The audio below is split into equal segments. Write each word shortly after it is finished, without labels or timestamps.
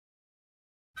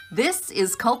This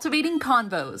is Cultivating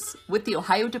Convos with the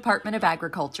Ohio Department of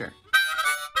Agriculture.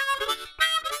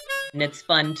 And it's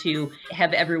fun to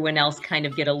have everyone else kind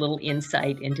of get a little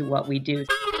insight into what we do.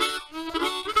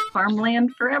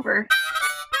 Farmland forever.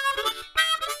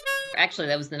 Actually,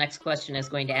 that was the next question I was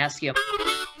going to ask you.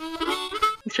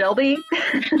 Shelby,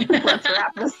 let's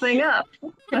wrap this thing up.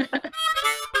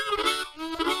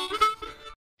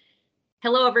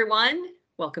 Hello, everyone.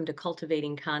 Welcome to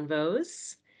Cultivating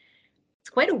Convos. It's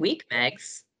quite a week,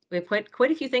 Megs. We have quite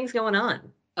a few things going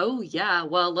on. Oh, yeah.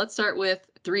 Well, let's start with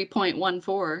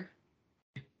 3.14.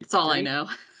 That's all I know.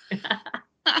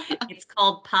 It's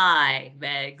called Pi,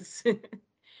 Megs.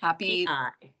 Happy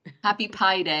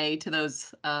Pi Day to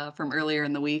those from earlier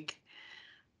in the week.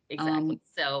 Exactly.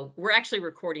 So we're actually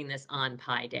recording this on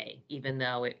Pi Day, even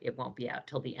though it won't be out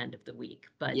till the end of the week.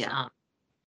 But yeah.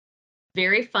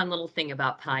 Very fun little thing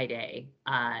about Pi Day.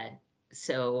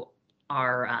 So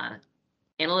our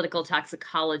Analytical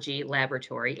Toxicology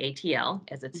Laboratory, ATL,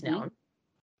 as it's known,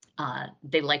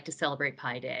 they like to celebrate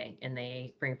Pi Day, and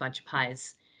they bring a bunch of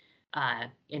pies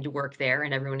into work there,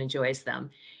 and everyone enjoys them.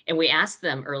 And we asked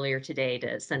them earlier today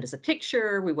to send us a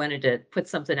picture. We wanted to put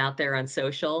something out there on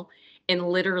social, and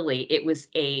literally it was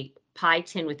a pie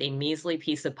tin with a measly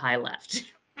piece of pie left.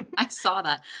 I saw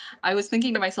that. I was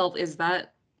thinking to myself, is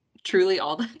that truly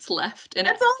all that's left? And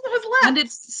that's all that was left. When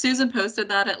did Susan posted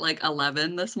that at like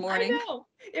 11 this morning? I know.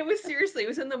 It was seriously, it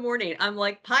was in the morning. I'm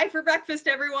like, pie for breakfast,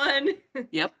 everyone.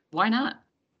 Yep. Why not?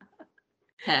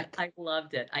 Heck. I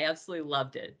loved it. I absolutely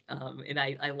loved it. And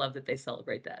I love that they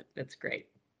celebrate that. That's great.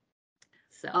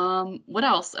 So what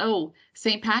else? Oh,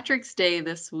 St. Patrick's Day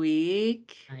this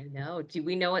week. I know. Do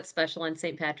we know what's special on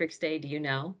St. Patrick's Day? Do you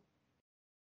know?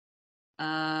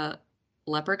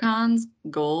 Leprechauns,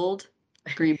 gold,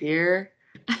 green beer.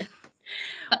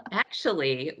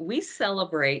 Actually, we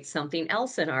celebrate something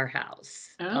else in our house.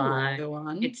 Oh, go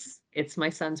on. It's my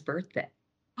son's birthday.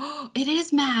 Oh, it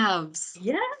is Mav's.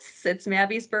 Yes, it's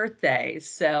Mabby's birthday.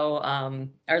 So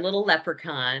our little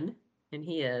leprechaun, and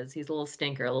he's a little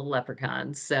stinker, a little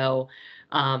leprechaun. So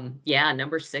yeah,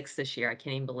 number 6 this year. I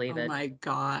can't even believe it. Oh my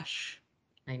gosh.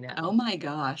 I know. Oh my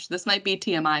gosh. This might be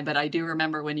TMI, but I do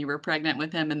remember when you were pregnant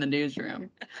with him in the newsroom.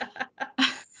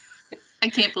 I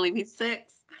can't believe he's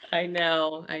 6. I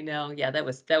know. Yeah, that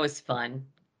was fun.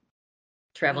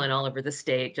 Traveling all over the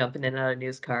state, jumping in and out of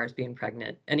news cars, being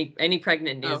pregnant. Any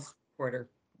pregnant news reporter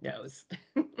knows.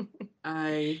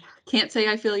 I can't say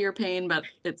I feel your pain, but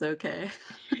it's okay.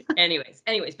 anyways,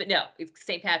 but no, it's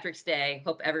St. Patrick's Day.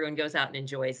 Hope everyone goes out and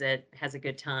enjoys it, has a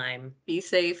good time. Be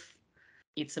safe.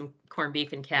 Eat some corned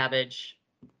beef and cabbage.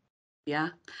 Yeah.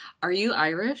 Are you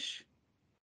Irish?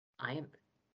 I am.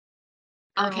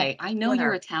 Okay, I know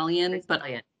you're Italian, but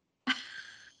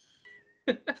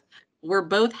we're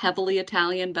both heavily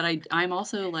Italian, but I'm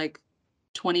also like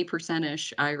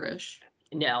 20%-ish Irish.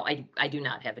 No, I do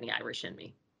not have any Irish in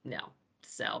me. No.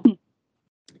 So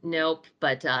nope,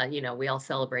 but we all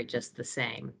celebrate just the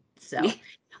same. So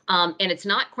and it's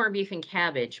not corned beef and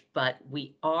cabbage, but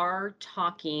we are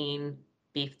talking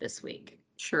beef this week.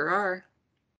 Sure are.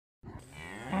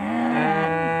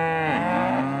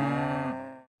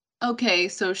 Okay,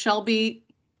 so Shelby,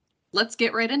 let's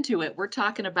get right into it. We're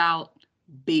talking about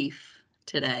beef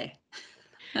today.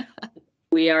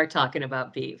 We are talking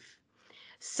about beef.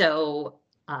 So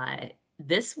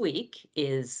this week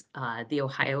is the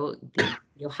Ohio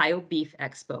Beef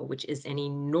Expo, which is an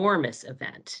enormous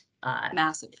event.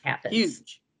 Massive. Happens.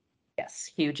 Huge.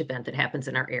 Yes, huge event that happens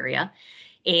in our area.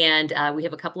 And we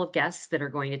have a couple of guests that are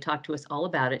going to talk to us all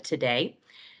about it today.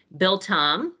 Bill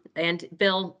Tom. And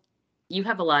Bill, you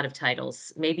have a lot of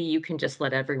titles. Maybe you can just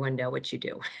let everyone know what you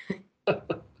do.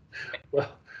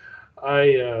 Well,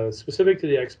 I specific to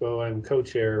the expo, I'm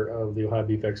co-chair of the Ohio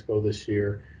Beef Expo this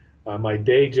year. My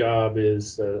day job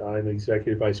is I'm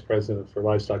executive vice president for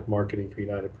livestock marketing for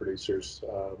United Producers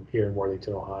here in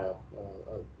Worthington, Ohio,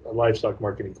 a livestock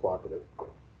marketing cooperative.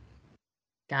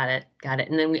 Got it.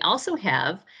 And then we also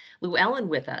have Lou Ellen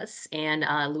with us, and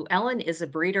Lou Ellen is a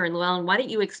breeder. And Lou Ellen, why don't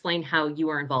you explain how you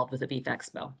are involved with the Beef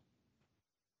Expo?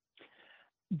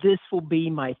 This will be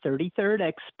my 33rd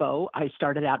expo. I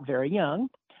started out very young.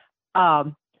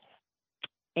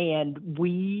 And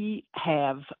we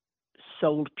have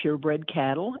sold purebred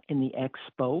cattle in the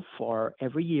expo for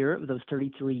every year of those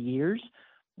 33 years.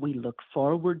 We look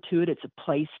forward to it. It's a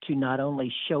place to not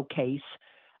only showcase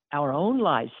our own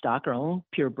livestock, our own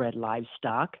purebred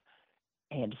livestock,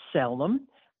 and sell them,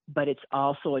 but it's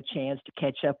also a chance to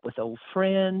catch up with old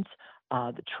friends.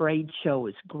 The trade show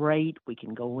is great. We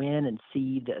can go in and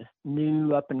see the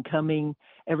new up and coming,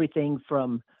 everything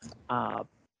from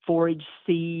forage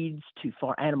seeds to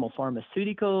animal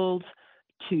pharmaceuticals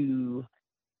to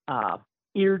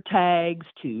ear tags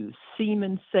to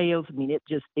semen sales. I mean,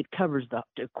 it covers the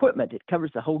equipment. It covers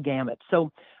the whole gamut.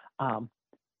 So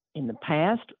in the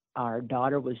past, our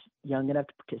daughter was young enough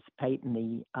to participate in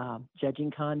the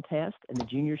judging contest and the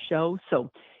junior show.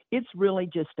 So it's really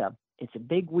just it's a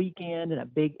big weekend and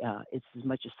it's as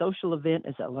much a social event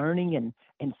as a learning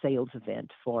and sales event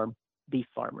for beef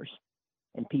farmers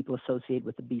and people associated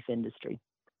with the beef industry.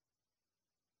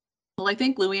 Well, I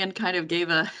think Luann kind of gave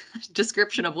a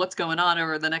description of what's going on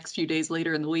over the next few days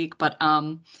later in the week. But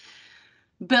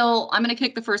Bill, I'm going to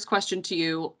kick the first question to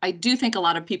you. I do think a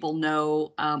lot of people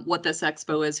know what this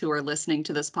expo is who are listening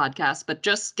to this podcast, but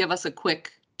just give us a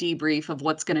quick debrief of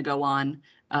what's going to go on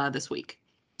this week.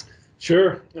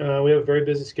 Sure. We have a very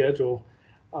busy schedule,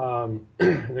 and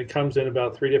it comes in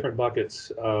about 3 different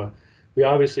buckets. We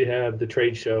obviously have the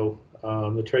trade show.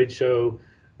 The trade show,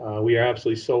 we are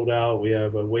absolutely sold out. We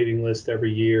have a waiting list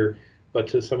every year. But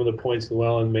to some of the points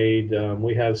Llewellyn made,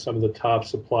 we have some of the top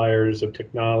suppliers of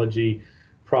technology,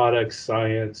 products,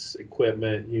 science,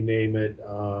 equipment, you name it.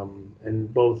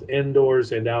 And both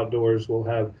indoors and outdoors, we'll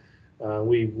have.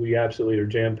 We absolutely are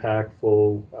jam-packed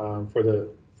full for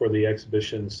the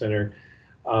exhibition center.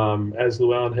 As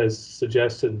Llewellyn has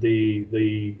suggested,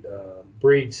 the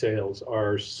breed sales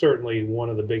are certainly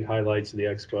one of the big highlights of the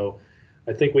expo.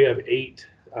 I think we have 8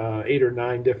 or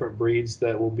 9 different breeds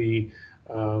that will be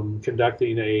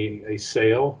conducting a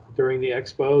sale during the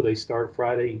expo. They start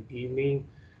Friday evening,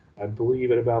 I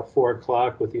believe at about 4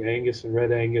 o'clock with the Angus and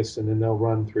Red Angus, and then they'll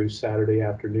run through Saturday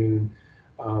afternoon.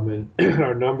 And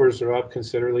our numbers are up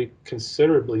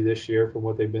considerably this year from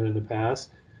what they've been in the past.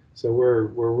 So we're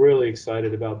really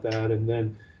excited about that. And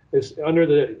then it's under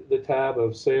the tab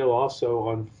of sale also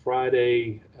on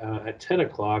Friday at 10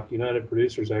 o'clock, United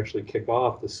Producers actually kick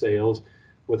off the sales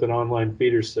with an online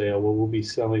feeder sale where we'll be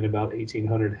selling about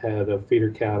 1,800 head of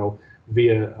feeder cattle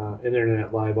via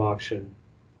internet live auction.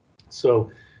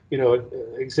 So,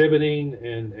 exhibiting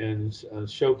and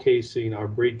showcasing our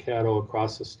breed cattle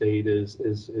across the state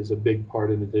is a big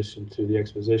part in addition to the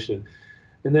exposition.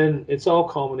 And then it's all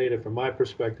culminated from my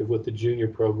perspective with the junior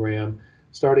program.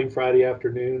 Starting Friday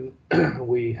afternoon,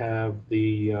 we have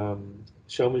the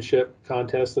showmanship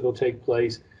contest that'll take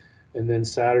place. And then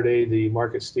Saturday, the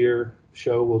market steer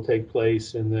show will take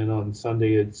place. And then on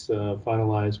Sunday, it's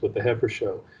finalized with the heifer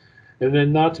show. And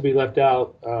then not to be left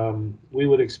out, we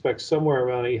would expect somewhere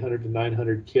around 800 to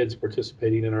 900 kids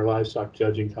participating in our livestock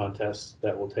judging contests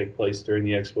that will take place during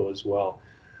the expo as well.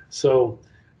 So,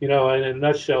 in a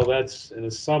nutshell, that's in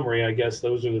a summary, I guess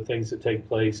those are the things that take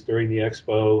place during the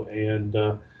expo. And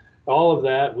all of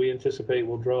that we anticipate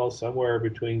will draw somewhere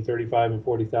between 35 and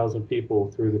 40,000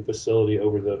 people through the facility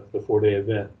over the 4-day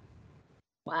event.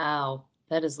 Wow,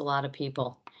 that is a lot of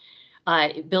people.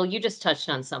 Bill, you just touched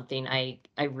on something I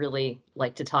really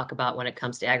like to talk about when it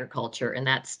comes to agriculture, and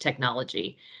that's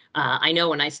technology. I know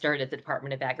when I started at the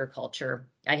Department of Agriculture,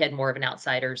 I had more of an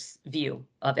outsider's view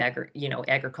of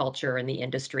agriculture and the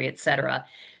industry, et cetera.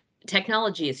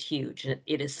 Technology is huge, and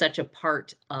it is such a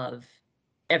part of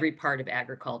every part of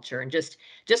agriculture. And just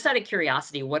out of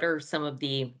curiosity, what are some of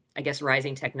the, I guess,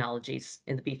 rising technologies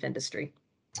in the beef industry?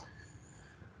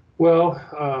 Well,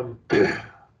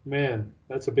 man,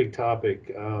 that's a big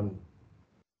topic.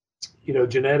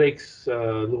 Genetics,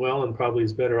 Llewellyn probably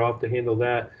is better off to handle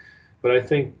that. But I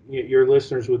think your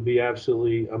listeners would be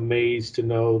absolutely amazed to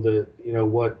know that,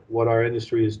 what our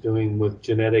industry is doing with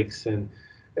genetics and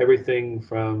everything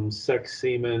from sex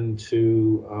semen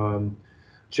to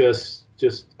just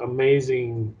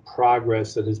amazing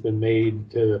progress that has been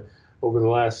made over the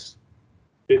last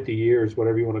 50 years,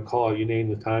 whatever you want to call it, you name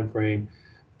the time frame.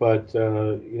 But,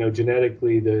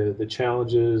 genetically, the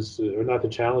challenges, or not the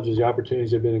challenges, the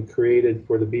opportunities have been created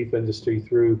for the beef industry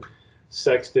through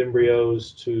sexed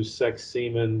embryos to sex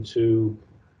semen to,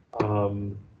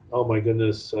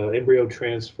 embryo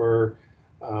transfer,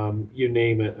 you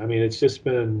name it. I mean, it's just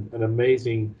been an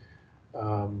amazing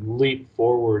leap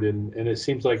forward, and it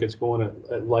seems like it's going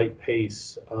at light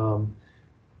pace.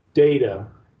 Data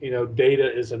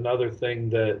is another thing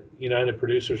that United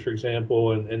Producers, for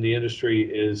example, and the industry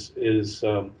is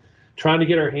trying to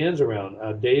get our hands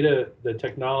around. Data, the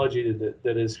technology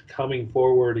that is coming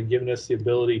forward and giving us the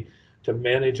ability to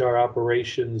manage our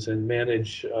operations and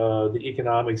manage the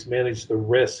economics, manage the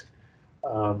risk,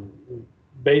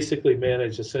 basically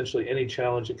manage essentially any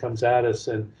challenge that comes at us.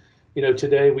 And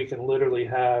today we can literally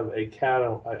have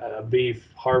a beef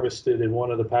harvested in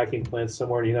one of the packing plants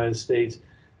somewhere in the United States,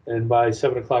 and by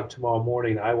 7 o'clock tomorrow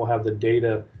morning, I will have the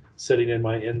data sitting in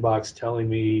my inbox telling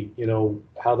me,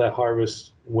 how that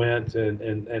harvest went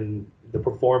and the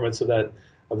performance of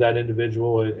that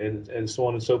individual and so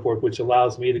on and so forth, which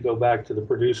allows me to go back to the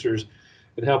producers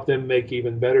and help them make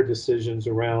even better decisions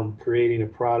around creating a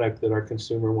product that our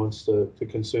consumer wants to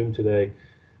consume today.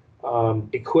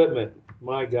 Equipment,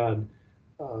 my God,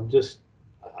 just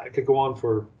I could go on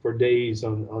for days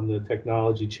on the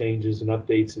technology changes and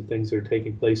updates and things that are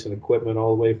taking place in equipment,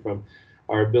 all the way from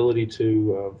our ability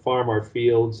to farm our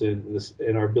fields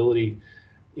and our ability,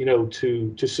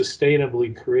 to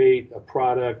sustainably create a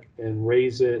product and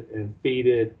raise it and feed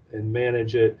it and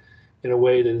manage it in a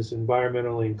way that is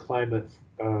environmentally and climate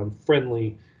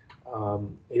friendly.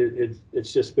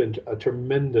 It's just been a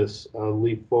tremendous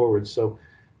leap forward. So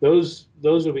those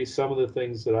would be some of the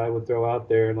things that I would throw out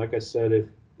there. And like I said,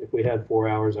 if we had 4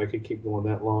 hours, I could keep going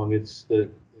that long. It's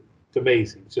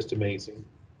amazing. It's just amazing.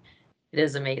 It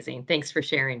is amazing. Thanks for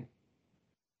sharing.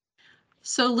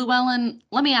 So Llewellyn,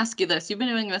 let me ask you this. You've been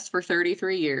doing this for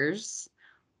 33 years.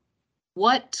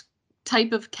 What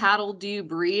type of cattle do you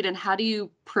breed, and how do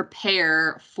you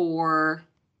prepare for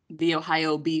the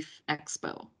Ohio Beef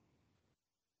Expo?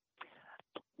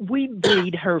 We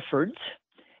breed Herefords,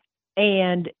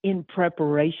 and in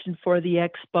preparation for the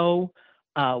expo,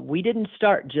 we didn't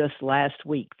start just last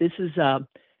week. This is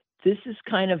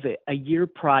kind of a year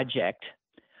project.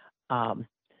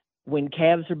 When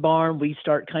calves are born, we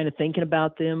start kind of thinking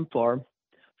about them for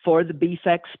the Beef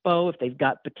Expo if they've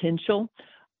got potential.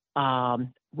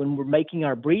 When we're making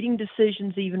our breeding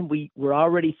decisions, even we're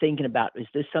already thinking about, is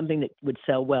this something that would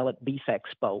sell well at Beef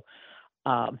Expo?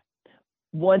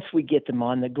 Once we get them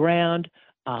on the ground,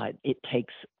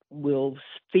 we'll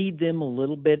feed them a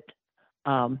little bit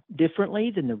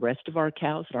differently than the rest of our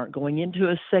cows that aren't going into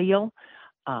a sale.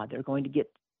 They're going to get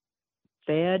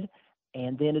fed.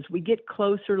 And then as we get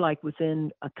closer, like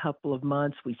within a couple of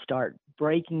months, we start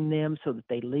breaking them so that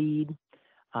they lead.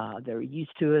 They're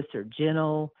used to us. They're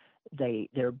gentle.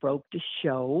 They're broke to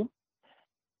show.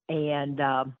 And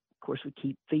of course, we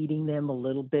keep feeding them a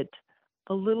little bit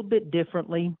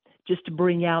differently, just to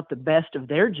bring out the best of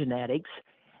their genetics.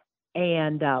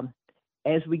 And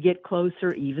as we get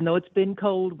closer, even though it's been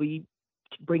cold, we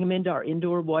bring them into our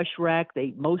indoor wash rack.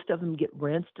 Most of them get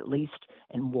rinsed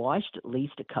and washed at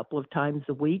least a couple of times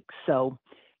a week. So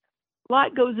a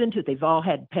lot goes into it. They've all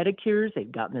had pedicures.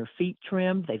 They've gotten their feet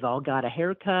trimmed. They've all got a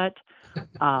haircut.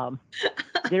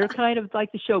 They're kind of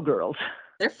like the showgirls.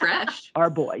 They're fresh. Our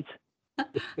boys.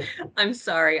 I'm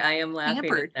sorry, I am laughing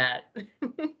Pampered. at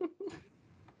that.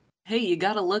 Hey, you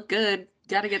gotta look good.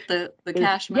 Gotta get the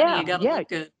cash money. Yeah, You gotta yeah. look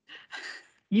good.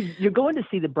 You're going to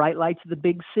see the bright lights of the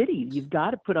big city. You've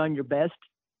got to put on your best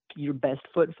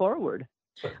foot forward.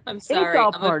 I'm And sorry. it's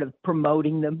all part of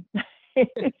promoting them.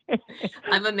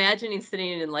 I'm imagining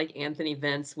sitting in like Anthony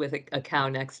Vance with a cow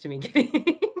next to me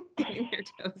getting their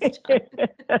toes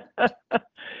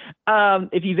done.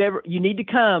 If you need to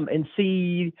come and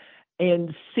see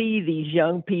these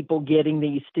young people getting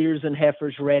these steers and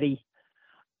heifers ready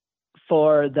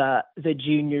for the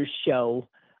junior show.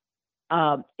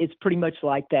 It's pretty much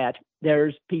like that.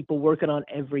 There's people working on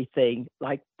everything.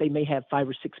 Like they may have 5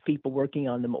 or 6 people working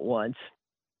on them at once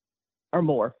or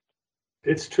more.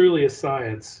 It's truly a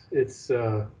science. It's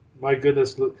my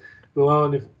goodness,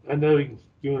 Llewellyn, I know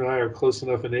you and I are close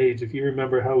enough in age. If you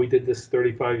remember how we did this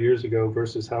 35 years ago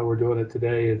versus how we're doing it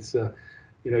today, it's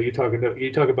you talk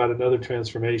about another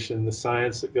transformation, the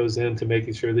science that goes into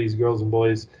making sure these girls and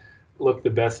boys look the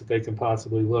best that they can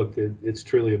possibly look. It's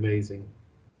truly amazing.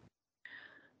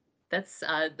 That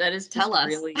is just Tell us.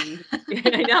 really.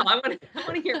 I know. I want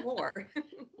to hear more.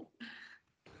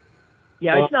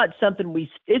 Yeah, Well, it's not something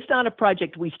it's not a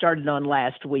project we started on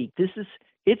last week.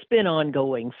 It's been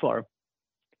ongoing for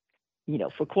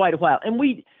quite a while.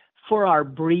 And for our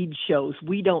breed shows,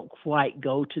 we don't quite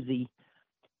go to the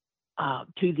I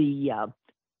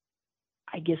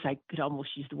guess I could almost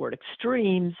use the word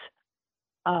extremes.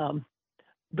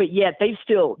 But yet they've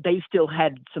still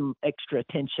had some extra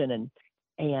attention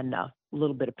and a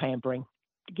little bit of pampering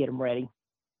to get them ready.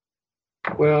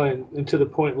 Well, and to the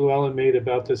point Llewellyn made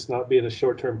about this not being a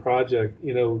short-term project,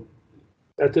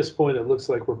 at this point, it looks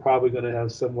like we're probably going to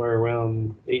have somewhere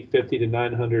around 850 to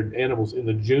 900 animals in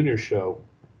the junior show,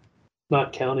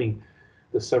 not counting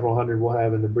the several hundred we'll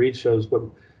have in the breed shows. But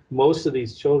most of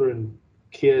these children,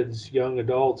 kids, young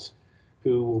adults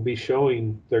who will be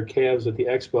showing their calves at the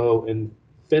expo and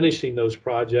finishing those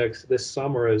projects this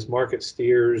summer as market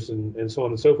steers and so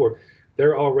on and so forth,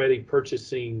 they're already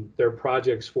purchasing their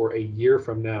projects for a year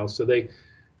from now. So they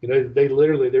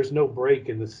literally, there's no break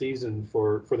in the season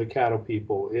for the cattle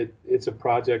people. It's a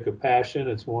project of passion.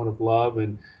 It's one of love.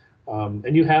 And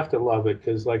And you have to love it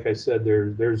because, like I said,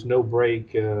 there's no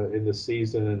break in the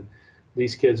season. And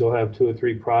these kids will have 2 or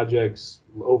 3 projects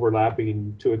overlapping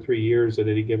in 2 or 3 years at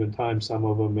any given time, some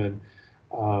of them.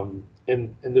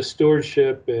 And the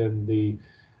stewardship and the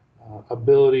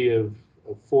ability of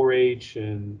 4-H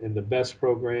and the BEST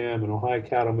program and Ohio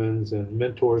Cattlemen's and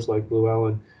mentors like Blue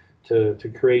Ellen to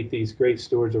create these great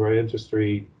stewards of our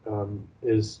industry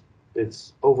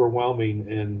it's overwhelming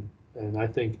and I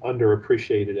think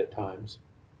underappreciated at times.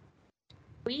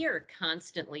 We are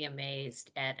constantly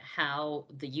amazed at how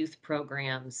the youth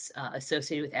programs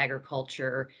associated with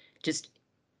agriculture, just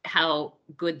how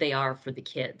good they are for the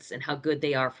kids and how good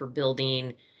they are for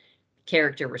building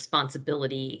character,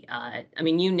 responsibility. I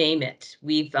mean, you name it.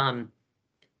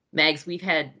 Mags, we've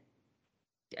had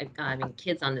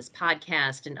kids on this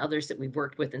podcast and others that we've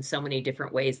worked with in so many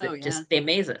different ways that they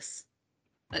amaze us.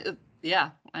 Yeah,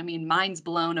 I mean, mind's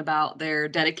blown about their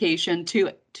dedication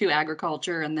to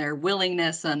agriculture and their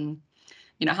willingness and,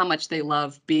 how much they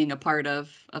love being a part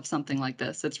of something like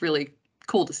this. It's really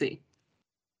cool to see.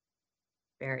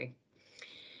 Very.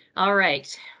 All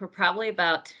right, we're probably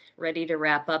about ready to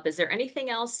wrap up. Is there anything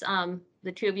else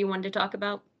the two of you wanted to talk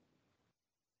about?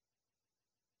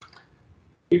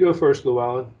 You go first,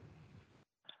 Llewellyn.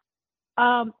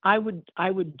 I would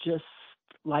just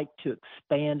like to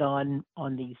expand on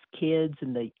these kids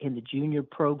in the junior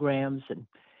programs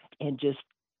and just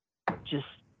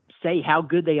say how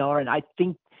good they are. And I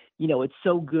think it's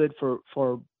so good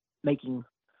for making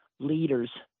leaders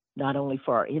not only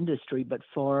for our industry but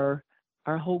for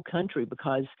our whole country,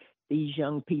 because these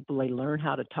young people, they learn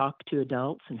how to talk to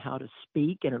adults and how to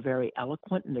speak and are very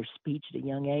eloquent in their speech at a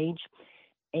young age.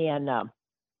 And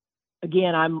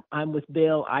again, I'm with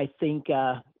Bill. I think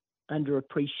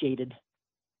underappreciated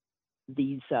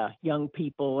these young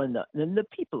people and the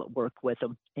people that work with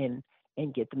them and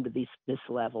get them to this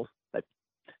level. But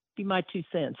be my 2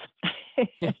 cents.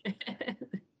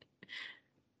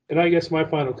 And I guess my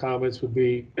final comments would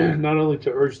be not only to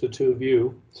urge the two of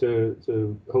you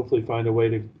to hopefully find a way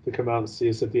to come out and see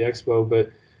us at the Expo,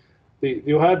 but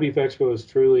the Ohio Beef Expo is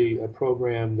truly a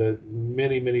program that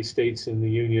many, many states in the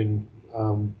union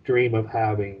dream of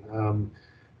having.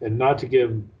 And not to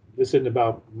give, this isn't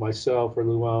about myself or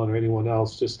Llewellyn or anyone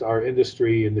else, just our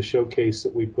industry and the showcase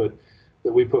that we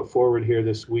put forward here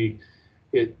this week.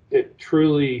 It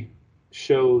truly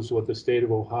shows what the state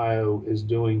of Ohio is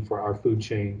doing for our food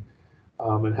chain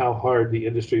and how hard the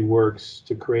industry works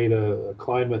to create a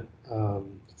climate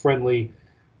friendly,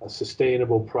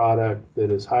 sustainable product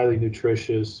that is highly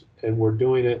nutritious. And we're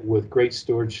doing it with great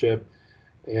stewardship,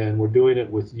 and we're doing it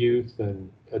with youth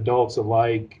and adults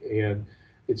alike. And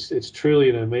it's truly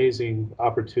an amazing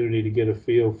opportunity to get a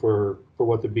feel for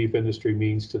what the beef industry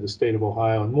means to the state of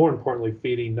Ohio, and more importantly,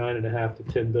 feeding 9.5 to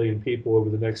 10 billion people over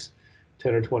the next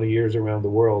 10 or 20 years around the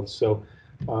world. So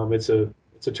it's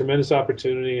a tremendous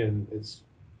opportunity, and it's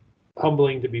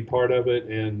humbling to be part of it,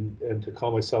 and to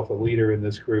call myself a leader in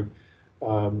this group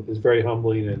is very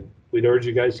humbling. And we'd urge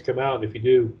you guys to come out, and if you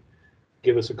do,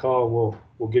 give us a call and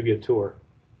we'll give you a tour.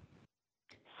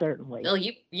 Certainly. Well,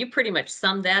 you pretty much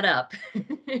summed that up.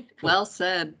 Well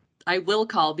said. I will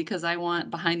call because I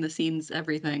want behind the scenes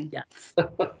everything. Yes.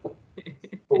 But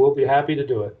we'll be happy to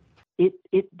do it.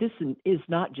 This is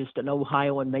not just an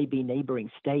Ohio and maybe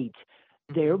neighboring states.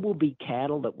 There will be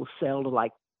cattle that will sell to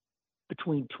like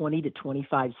between 20 to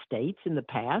 25 states in the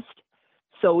past.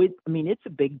 So it's a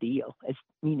big deal.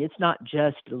 It's not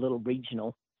just a little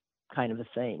regional kind of a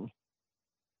thing.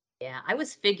 Yeah, I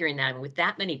was figuring that with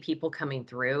that many people coming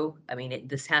through,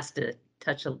 this has to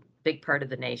touch a big part of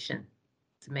the nation.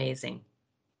 It's amazing.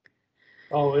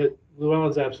 Oh,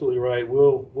 Llewellyn's absolutely right.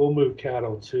 We'll move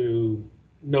cattle to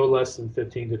no less than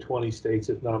 15 to 20 states,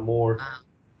 if not more.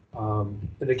 Wow.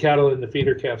 And the cattle in the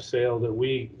feeder calf sale that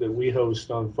we host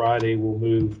on Friday will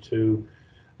move to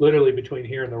literally between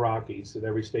here and the Rockies and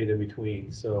every state in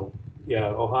between. So yeah,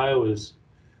 Ohio is,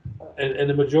 and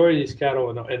the majority of these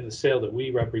cattle in the sale that we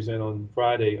represent on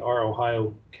Friday are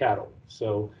Ohio cattle.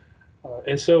 So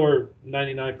and so are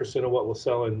 99% of what we'll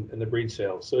sell in the breed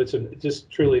sales. So it's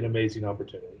just truly an amazing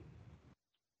opportunity.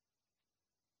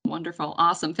 Wonderful.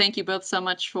 Awesome. Thank you both so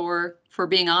much for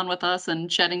being on with us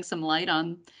and shedding some light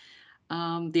on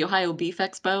the Ohio Beef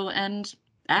Expo and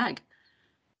ag.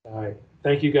 All right.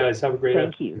 Thank you guys. Have a great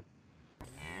Thank you.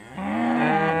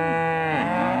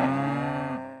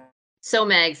 So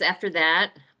Mags, after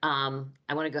that, I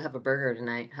want to go have a burger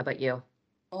tonight. How about you?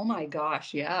 Oh my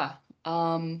gosh, yeah.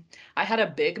 I had a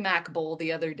Big Mac bowl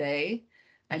the other day.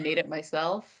 I made it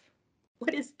myself.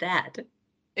 What is that?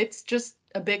 It's just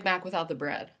a Big Mac without the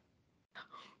bread.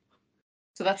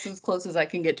 So that's as close as I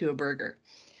can get to a burger.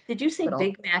 Did you say But I'll-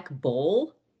 Big Mac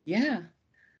bowl? Yeah.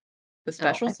 The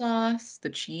special I- sauce, the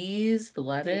cheese, the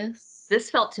lettuce. This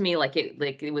felt to me like it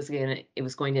was going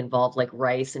to involve like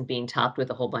rice and being topped with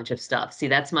a whole bunch of stuff. See,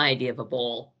 that's my idea of a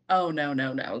bowl. Oh, no,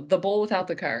 no, no. The bowl without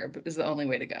the carb is the only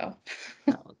way to go.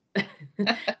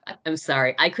 I'm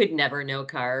sorry. I could never know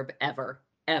carb ever,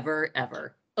 ever,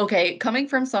 ever. Okay, coming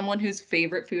from someone whose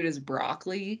favorite food is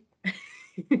broccoli,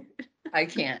 I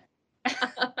can't.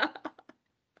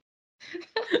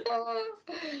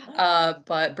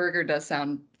 But burger does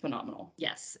sound phenomenal.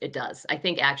 Yes, it does. I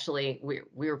think actually we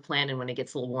were planning when it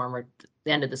gets a little warmer,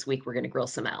 the end of this week, we're going to grill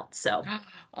some out. So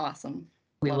Awesome.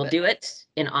 we Love will it. do it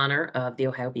in honor of the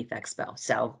Ohio Beef Expo.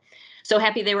 So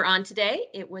happy they were on today.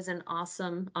 It was an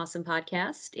awesome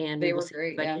podcast, and They we will were see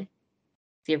great, everybody, yeah.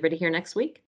 see everybody here next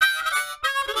week.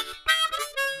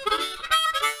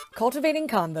 Cultivating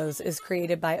Convos is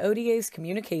created by ODA's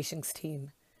communications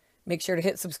team. Make sure to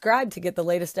hit subscribe to get the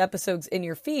latest episodes in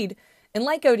your feed, and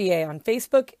like ODA on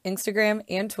Facebook, Instagram,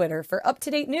 and Twitter for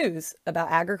up-to-date news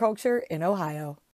about agriculture in Ohio.